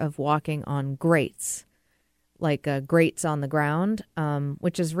fear of walking on grates, like grates on the ground,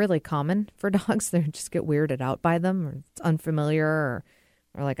 which is really common for dogs. They just get weirded out by them, or it's unfamiliar, or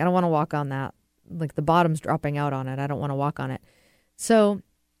like, I don't want to walk on that. Like the bottom's dropping out on it. I don't want to walk on it. So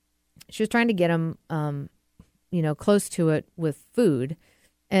she was trying to get him, close to it with food.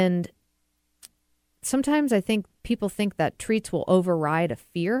 And sometimes I think people think that treats will override a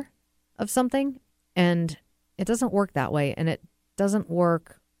fear of something, and it doesn't work that way. And it doesn't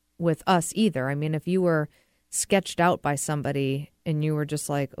work with us either. I mean, if you were sketched out by somebody and you were just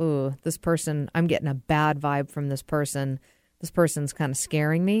like, oh, this person, I'm getting a bad vibe from this person's kind of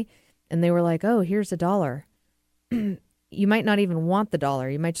scaring me. And they were like, oh, here's $1. You might not even want the dollar.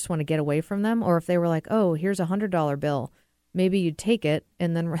 You might just want to get away from them. Or if they were like, oh, here's $100 bill, maybe you'd take it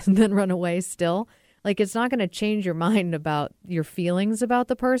and then run away still. Like, it's not going to change your mind about your feelings about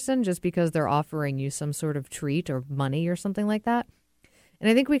the person just because they're offering you some sort of treat or money or something like that. And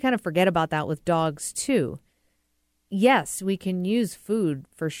I think we kind of forget about that with dogs too. Yes, we can use food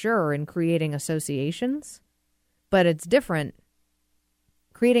for sure in creating associations, but it's different.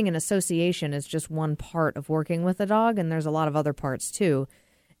 Creating an association is just one part of working with a dog, and there's a lot of other parts too.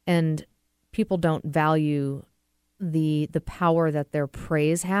 And people don't value the power that their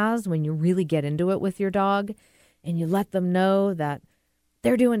praise has when you really get into it with your dog and you let them know that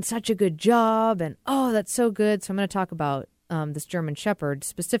they're doing such a good job and, oh, that's so good. So I'm going to talk about this German Shepherd,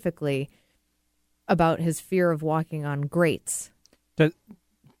 specifically about his fear of walking on grates.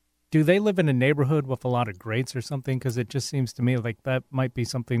 Do they live in a neighborhood with a lot of grates or something? Because it just seems to me like that might be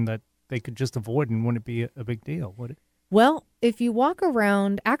something that they could just avoid and wouldn't be a big deal, would it? Well, if you walk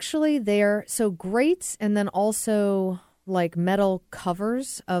around, actually so grates and then also like metal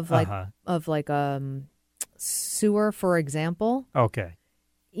covers of sewer, for example. Okay.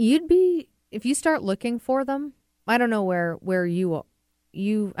 If you start looking for them, I don't know where you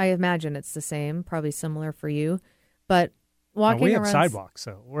I imagine it's the same, probably similar for you, but walking we have around, sidewalks,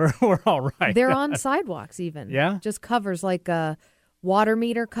 so we're all right. They're on sidewalks even. Yeah? Just covers like water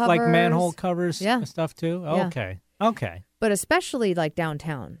meter covers. Like manhole covers yeah. and stuff too? Yeah. Okay. But especially like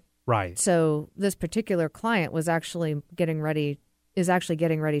downtown. Right. So this particular client is actually getting ready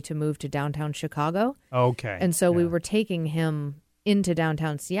to move to downtown Chicago. Okay. And so we were taking him into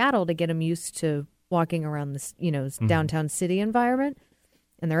downtown Seattle to get him used to walking around this, downtown city environment,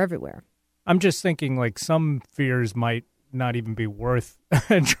 and they're everywhere. I'm just thinking like some fears might not even be worth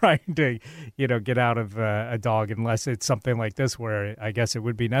trying to, get out of a dog unless it's something like this where I guess it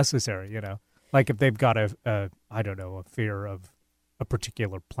would be necessary, Like if they've got a fear of a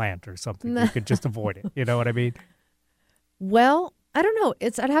particular plant or something, you could just avoid it. You know what I mean? Well, I don't know.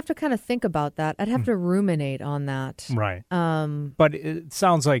 I'd have to kind of think about that. I'd have to ruminate on that. Right. But it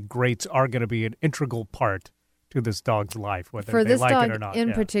sounds like grates are going to be an integral part to this dog's life, whether they like it or not.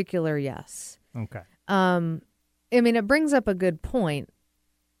 In particular, yes. Okay. I mean, it brings up a good point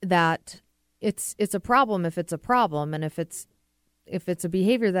that it's a problem if it's a problem, and if it's a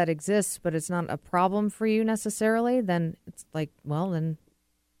behavior that exists but it's not a problem for you necessarily, then it's like, well, then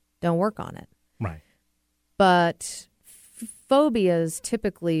don't work on it. Right. But phobias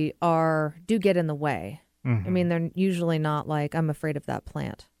typically do get in the way. Mm-hmm. I mean, they're usually not like, I'm afraid of that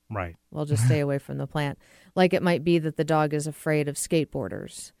plant. Right. Well, just stay away from the plant. Like it might be that the dog is afraid of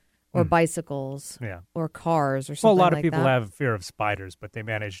skateboarders or bicycles or cars or something like that. Well, a lot of people have fear of spiders, but they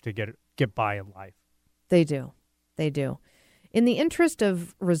manage to get by in life. They do. In the interest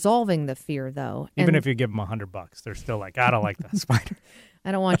of resolving the fear, though. Even if you give them $100, they're still like, I don't like that spider.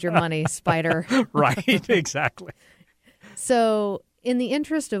 I don't want your money, spider. Right, exactly. So in the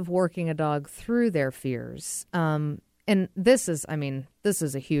interest of working a dog through their fears, and this is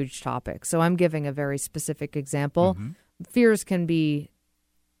a huge topic. So I'm giving a very specific example. Mm-hmm. Fears can be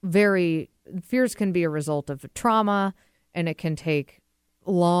a result of a trauma, and it can take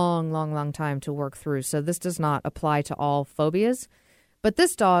long time to work through. So this does not apply to all phobias. But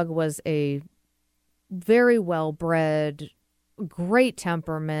this dog was a very well-bred, great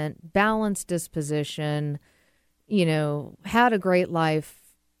temperament, balanced disposition, had a great life,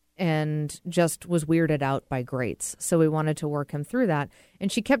 and just was weirded out by grates. So we wanted to work him through that.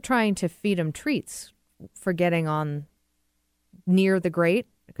 And she kept trying to feed him treats for getting on near the grate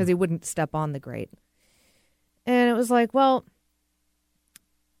because he wouldn't step on the grate. And it was like, well,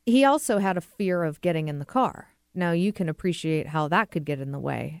 he also had a fear of getting in the car. Now, you can appreciate how that could get in the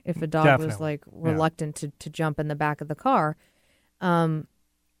way if a dog was like reluctant to jump in the back of the car. And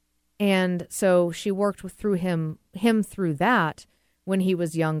so she worked through him through that when he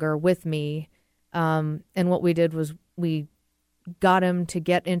was younger with me. And what we did was we got him to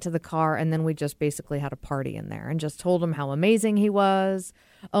get into the car, and then we just basically had a party in there and just told him how amazing he was.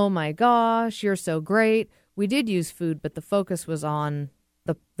 Oh my gosh, you're so great. We did use food, but the focus was on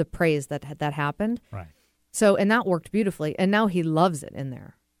the praise that happened. Right. So, and that worked beautifully. And now he loves it in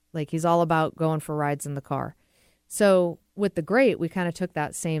there. Like, he's all about going for rides in the car. So with the grate, we kind of took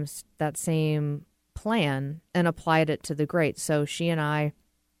that same plan and applied it to the grate. So she and I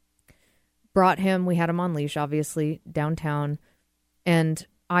brought him, we had him on leash, obviously, downtown. And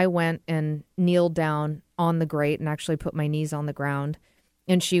I went and kneeled down on the grate and actually put my knees on the ground.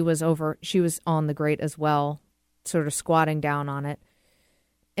 And she was on the grate as well, sort of squatting down on it.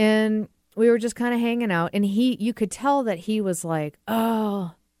 And we were just kind of hanging out. And you could tell that he was like,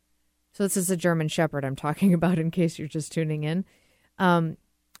 oh. So this is a German Shepherd I'm talking about in case you're just tuning in.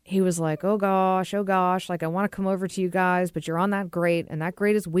 He was like, oh gosh, like I want to come over to you guys, but you're on that grate, and that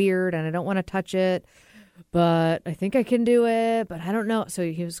grate is weird, and I don't want to touch it, but I think I can do it, but I don't know. So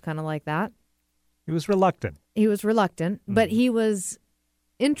he was kind of like that. He was reluctant. But he was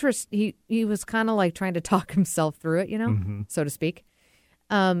he was kind of like trying to talk himself through it, so to speak.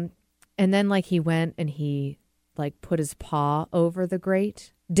 And then like he went and he like put his paw over the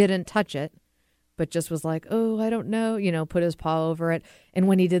grate, didn't touch it, but just was like, oh, I don't know, put his paw over it. And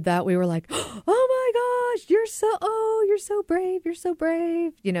when he did that, we were like, oh my gosh, you're so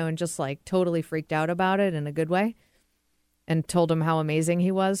brave, and just like totally freaked out about it in a good way, and told him how amazing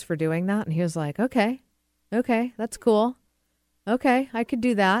he was for doing that. And he was like, okay, that's cool. Okay, I could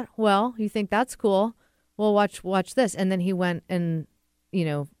do that. Well, you think that's cool? Well, watch this. And then he went and,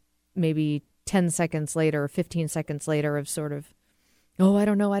 maybe 10 seconds later, 15 seconds later of sort of, oh, I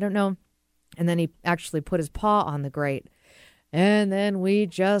don't know. And then he actually put his paw on the grate. And then we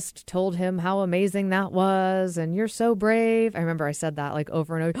just told him how amazing that was. And you're so brave. I remember I said that like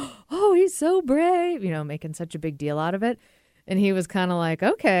over and over. Oh, he's so brave, making such a big deal out of it. And he was kind of like,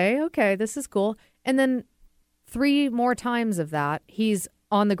 okay, this is cool. And then 3 more times of that, he's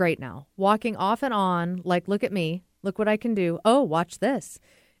on the grate now, walking off and on, like, look at me, look what I can do. Oh, watch this.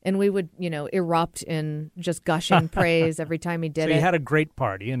 And we would, erupt in just gushing praise every time he did it. So he had a great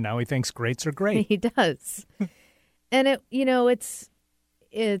party, and now he thinks grates are great. He does. And it's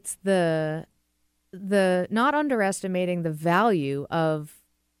the not underestimating the value of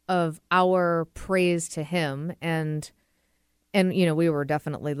our praise to him, and we were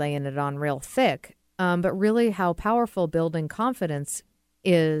definitely laying it on real thick. But really how powerful building confidence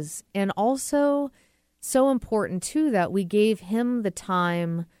is, and also so important, too, that we gave him the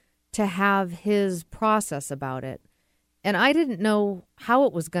time to have his process about it. And I didn't know how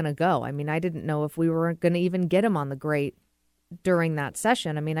it was going to go. I mean, I didn't know if we were going to even get him on the grate during that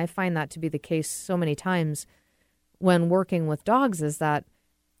session. I mean, I find that to be the case so many times when working with dogs, is that,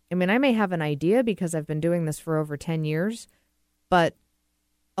 I mean, I may have an idea because I've been doing this for over 10 years, but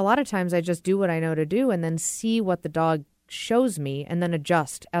a lot of times I just do what I know to do and then see what the dog shows me and then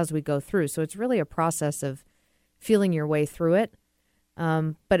adjust as we go through. So it's really a process of feeling your way through it.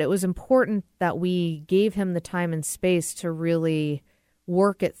 But it was important that we gave him the time and space to really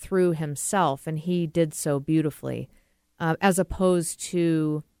work it through himself, and he did so beautifully, as opposed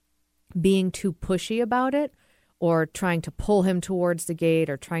to being too pushy about it or trying to pull him towards the gate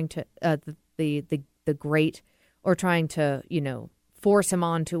or trying to the grate, or trying to, force him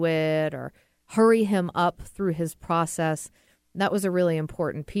onto it or hurry him up through his process. That was a really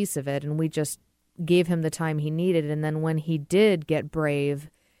important piece of it, and we just gave him the time he needed. And then when he did get brave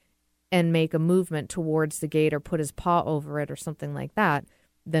and make a movement towards the gate or put his paw over it or something like that,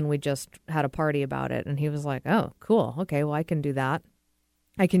 then we just had a party about it. And he was like, oh, cool. Okay, well, I can do that.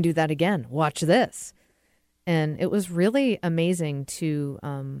 I can do that again. Watch this. And it was really amazing to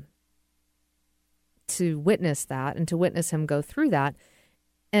witness that and to witness him go through that.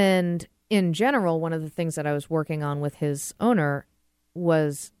 And in general, one of the things that I was working on with his owner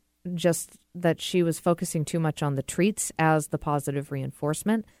was just that she was focusing too much on the treats as the positive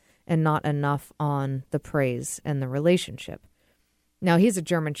reinforcement and not enough on the praise and the relationship. Now, he's a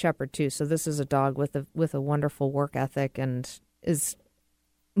German Shepherd too, so this is a dog with a wonderful work ethic and is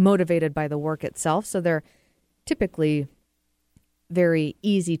motivated by the work itself. So they're typically very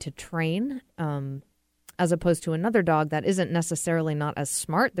easy to train, as opposed to another dog that isn't necessarily not as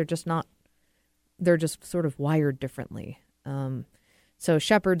smart. They're just sort of wired differently. So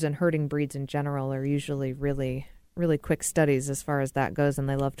shepherds and herding breeds in general are usually really, really quick studies as far as that goes, and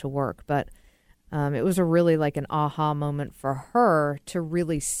they love to work. But it was a really like an aha moment for her to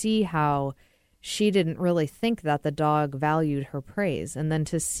really see how she didn't really think that the dog valued her praise, and then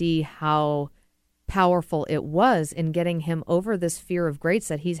to see how powerful it was in getting him over this fear of grates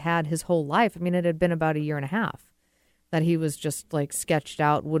that he's had his whole life. I mean, it had been about 1.5 years that he was just like sketched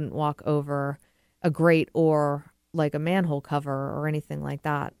out, wouldn't walk over a grate or like a manhole cover or anything like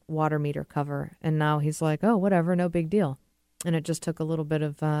that, water meter cover. And now he's like, oh, whatever, no big deal. And it just took a little bit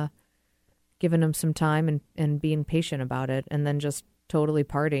of giving him some time and being patient about it, and then just totally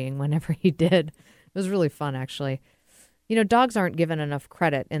partying whenever he did. It was really fun, actually. You know, dogs aren't given enough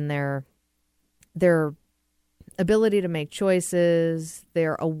credit in their ability to make choices,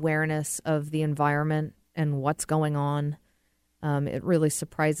 their awareness of the environment and what's going on. It really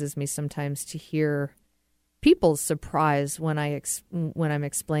surprises me sometimes to hear people's surprise when I'm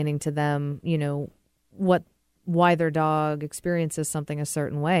explaining to them, you know, why their dog experiences something a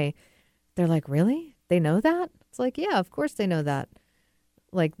certain way. They're like, really? They know that? It's like, yeah, of course they know that.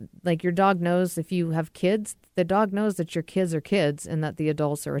 Like your dog knows if you have kids, the dog knows that your kids are kids and that the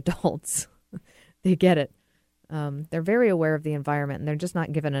adults are adults. They get it. They're very aware of the environment, and they're just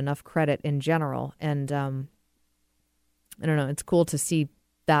not given enough credit in general. And I don't know, it's cool to see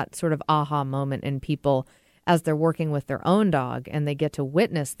that sort of aha moment in people as they're working with their own dog, and they get to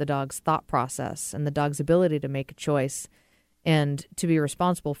witness the dog's thought process and the dog's ability to make a choice and to be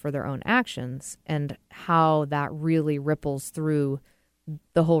responsible for their own actions, and how that really ripples through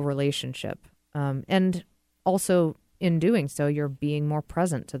the whole relationship. And also in doing so, you're being more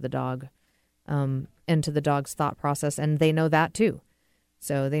present to the dog, and to the dog's thought process. And they know that too.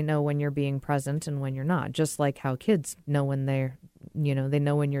 So they know when you're being present and when you're not, just like how kids know when they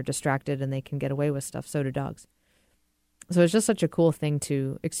know when you're distracted and they can get away with stuff. So do dogs. So it's just such a cool thing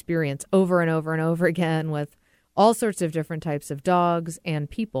to experience over and over and over again with all sorts of different types of dogs and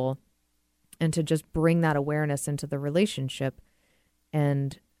people, and to just bring that awareness into the relationship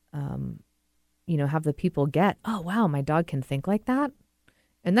and, have the people get, oh, wow, my dog can think like that.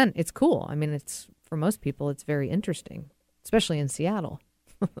 And then it's cool. I mean, for most people, it's very interesting, especially in Seattle,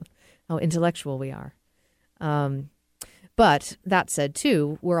 how intellectual we are. But that said,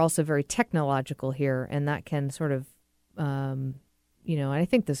 too, we're also very technological here, and that can sort of, I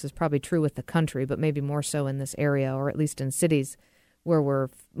think this is probably true with the country, but maybe more so in this area, or at least in cities where we're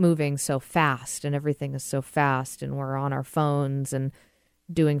moving so fast and everything is so fast, and we're on our phones and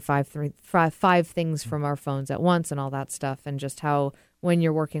doing five things from our phones at once and all that stuff. And just how when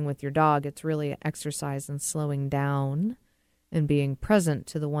you're working with your dog, it's really exercise in slowing down and being present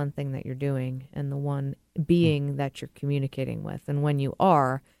to the one thing that you're doing and the one being that you're communicating with. And when you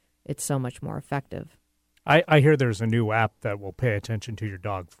are, it's so much more effective. I hear there's a new app that will pay attention to your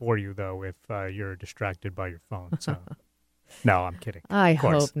dog for you, though, if you're distracted by your phone. So, no, I'm kidding. I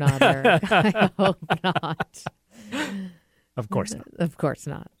hope not, Eric. I hope not. Of course not. Of course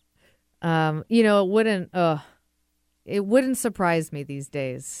not. It wouldn't surprise me these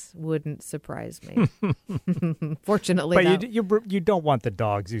days. Wouldn't surprise me. Fortunately, but you don't want the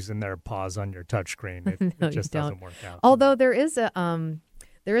dogs using their paws on your touchscreen. It just doesn't work out. Although there is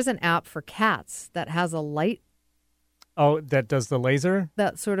an app for cats that has a light. Oh, that does the laser?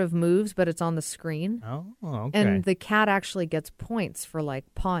 That sort of moves, but it's on the screen. Oh, okay. And the cat actually gets points for like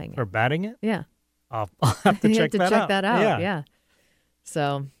pawing it. For batting it? Yeah. I'll have to check that out. Yeah.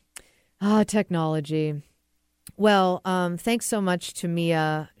 So, technology. Well, thanks so much to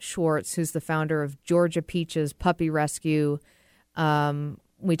Mia Swartz, who's the founder of Georgia Peaches Puppy Rescue.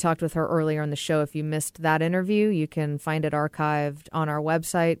 We talked with her earlier in the show. If you missed that interview, you can find it archived on our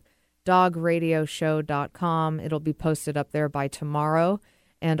website, dogradioshow.com. It'll be posted up there by tomorrow.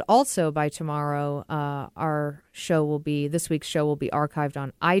 And also by tomorrow, this week's show will be archived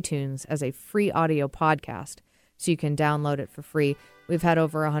on iTunes as a free audio podcast, so you can download it for free. We've had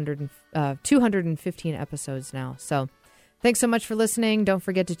over 215 episodes now. So thanks so much for listening. Don't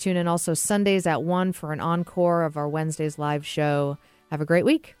forget to tune in also Sundays at 1 for an encore of our Wednesday's live show. Have a great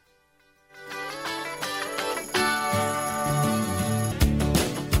week.